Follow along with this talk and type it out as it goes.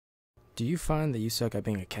Do you find that you suck at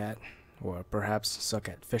being a cat, or perhaps suck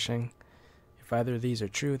at fishing? If either of these are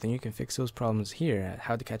true, then you can fix those problems here at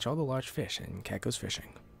How to Catch All the Large Fish in Cat Goes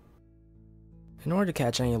Fishing. In order to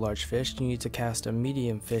catch any large fish, you need to cast a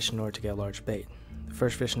medium fish in order to get a large bait. The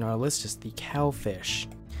first fish on our list is the cowfish.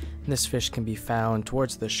 This fish can be found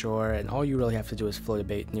towards the shore, and all you really have to do is float a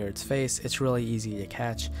bait near its face. It's really easy to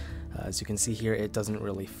catch. As you can see here, it doesn't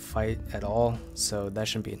really fight at all, so that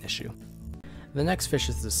shouldn't be an issue. The next fish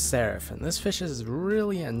is the seraph, and this fish is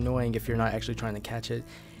really annoying if you're not actually trying to catch it.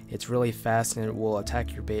 It's really fast and it will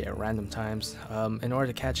attack your bait at random times. In order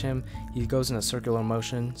to catch him, he goes in a circular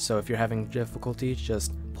motion, so if you're having difficulty,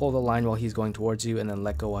 just pull the line while he's going towards you and then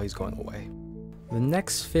let go while he's going away. The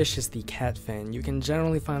next fish is the catfin. You can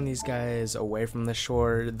generally find these guys away from the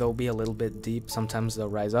shore. They'll be a little bit deep, sometimes they'll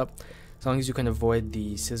rise up. As long as you can avoid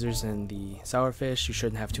the scissors and the sourfish, you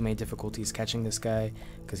shouldn't have too many difficulties catching this guy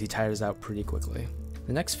because he tires out pretty quickly.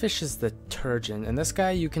 The next fish is the turgeon, and this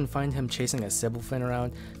guy you can find him chasing a sibblefin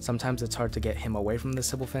around. Sometimes it's hard to get him away from the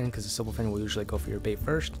sibblefin because the sibblefin will usually go for your bait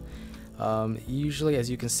first. Usually, as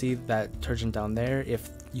you can see that turgeon down there, if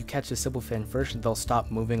you catch the sibblefin first, they'll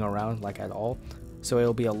stop moving around like at all, so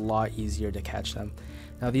it'll be a lot easier to catch them.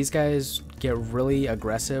 Now these guys get really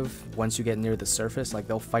aggressive once you get near the surface, like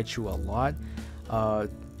they'll fight you a lot.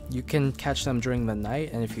 You can catch them during the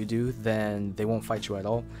night, and if you do, then they won't fight you at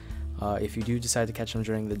all. If you do decide to catch them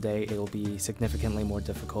during the day, it'll be significantly more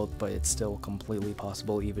difficult, but it's still completely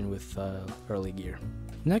possible even with early gear.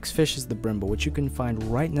 Next fish is the brimble, which you can find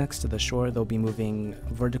right next to the shore. They'll be moving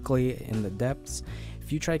vertically in the depths.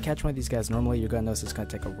 If you try to catch one of these guys normally, you're going to notice it's going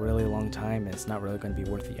to take a really long time and it's not really going to be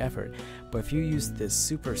worth the effort. But if you use this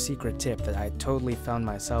super secret tip that I totally found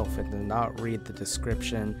myself and did not read the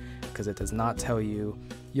description because it does not tell you,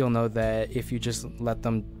 you'll know that if you just let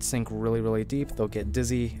them sink really deep, they'll get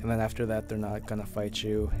dizzy, and then after that they're not going to fight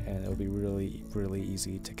you, and it'll be really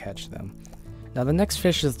easy to catch them. Now the next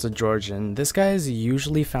fish is the Georgian. This guy is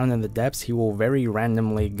usually found in the depths. He will very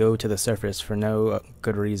randomly go to the surface for no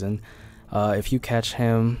good reason. If you catch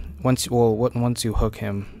him, once you hook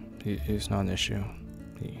him, he's not an issue.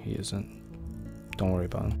 He isn't. Don't worry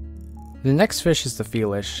about him. The next fish is the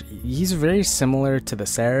feelish. He's very similar to the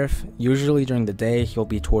seraph. Usually during the day, he'll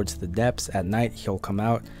be towards the depths. At night, he'll come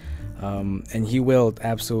out, and he will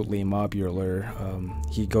absolutely mob your lure.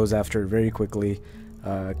 He goes after it very quickly.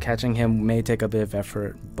 Catching him may take a bit of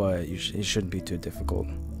effort, but it shouldn't be too difficult.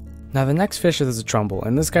 Now the next fish is the trumbull,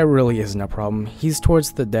 and this guy really isn't a problem. He's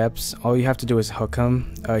towards the depths. All you have to do is hook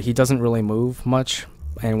him. He doesn't really move much,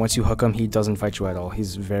 and once you hook him, he doesn't fight you at all.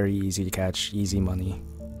 He's very easy to catch, easy money.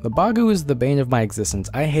 The bagu is the bane of my existence.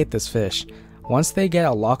 I hate this fish. Once they get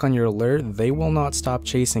a lock on your lure, they will not stop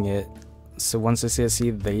chasing it. So once they see a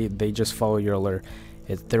seed, they just follow your lure.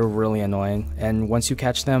 They're really annoying, and once you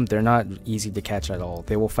catch them, they're not easy to catch at all.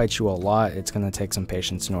 They will fight you a lot. It's going to take some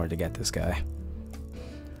patience in order to get this guy.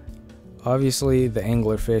 Obviously, the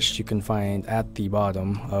anglerfish you can find at the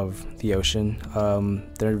bottom of the ocean.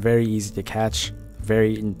 They're very easy to catch,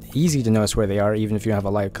 very easy to notice where they are, even if you have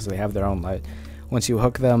a light, because they have their own light. Once you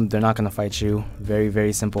hook them, they're not going to fight you.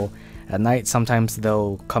 Very simple. At night, sometimes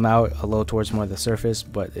they'll come out a little towards more of the surface,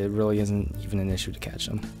 but it really isn't even an issue to catch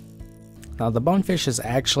them. Now the bonefish is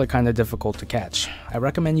actually kind of difficult to catch. I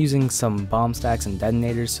recommend using some bomb stacks and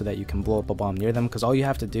detonators so that you can blow up a bomb near them, because all you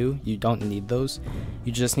have to do, you don't need those,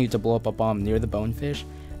 you just need to blow up a bomb near the bonefish.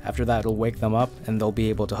 After that, it'll wake them up and they'll be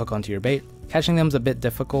able to hook onto your bait. Catching them is a bit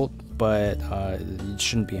difficult, but it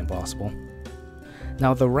shouldn't be impossible.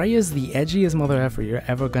 Now the ray is the edgiest mother effer you're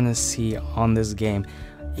ever gonna see on this game.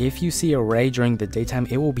 If you see a ray during the daytime,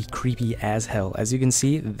 it will be creepy as hell. As you can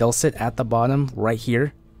see, they'll sit at the bottom right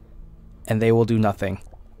here, and they will do nothing.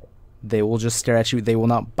 They will just stare at you. They will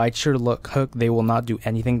not bite your hook. They will not do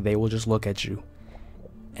anything. They will just look at you.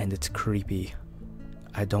 And it's creepy.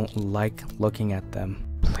 I don't like looking at them.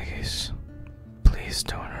 Please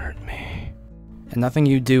don't hurt me. And nothing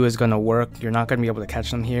you do is going to work. You're not going to be able to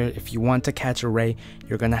catch them here. If you want to catch a ray,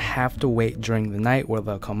 you're going to have to wait during the night where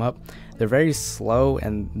they'll come up. They're very slow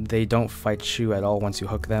and they don't fight you at all once you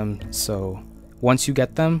hook them. So once you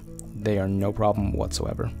get them, they are no problem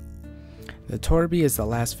whatsoever. The torby is the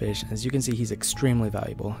last fish. As you can see, he's extremely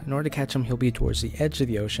valuable. In order to catch him, he'll be towards the edge of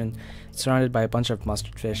the ocean, surrounded by a bunch of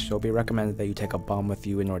mustard fish, so it'll be recommended that you take a bomb with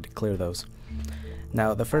you in order to clear those.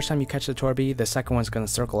 Now, the first time you catch the torby, the second one's going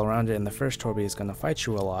to circle around it, and the first torby is going to fight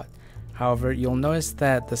you a lot. However, you'll notice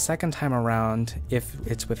that the second time around, if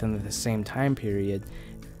it's within the same time period,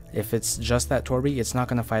 if it's just that torby, it's not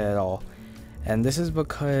going to fight at all. And this is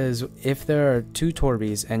because if there are two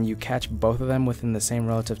torbies and you catch both of them within the same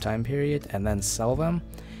relative time period and then sell them,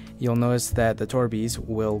 you'll notice that the Torbies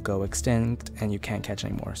will go extinct and you can't catch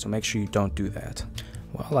anymore, so make sure you don't do that.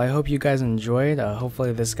 Well, I hope you guys enjoyed.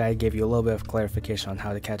 Hopefully this guide gave you a little bit of clarification on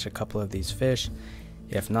how to catch a couple of these fish.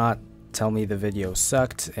 If not, tell me the video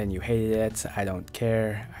sucked and you hated it. I don't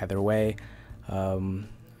care. Either way,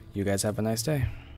 you guys have a nice day.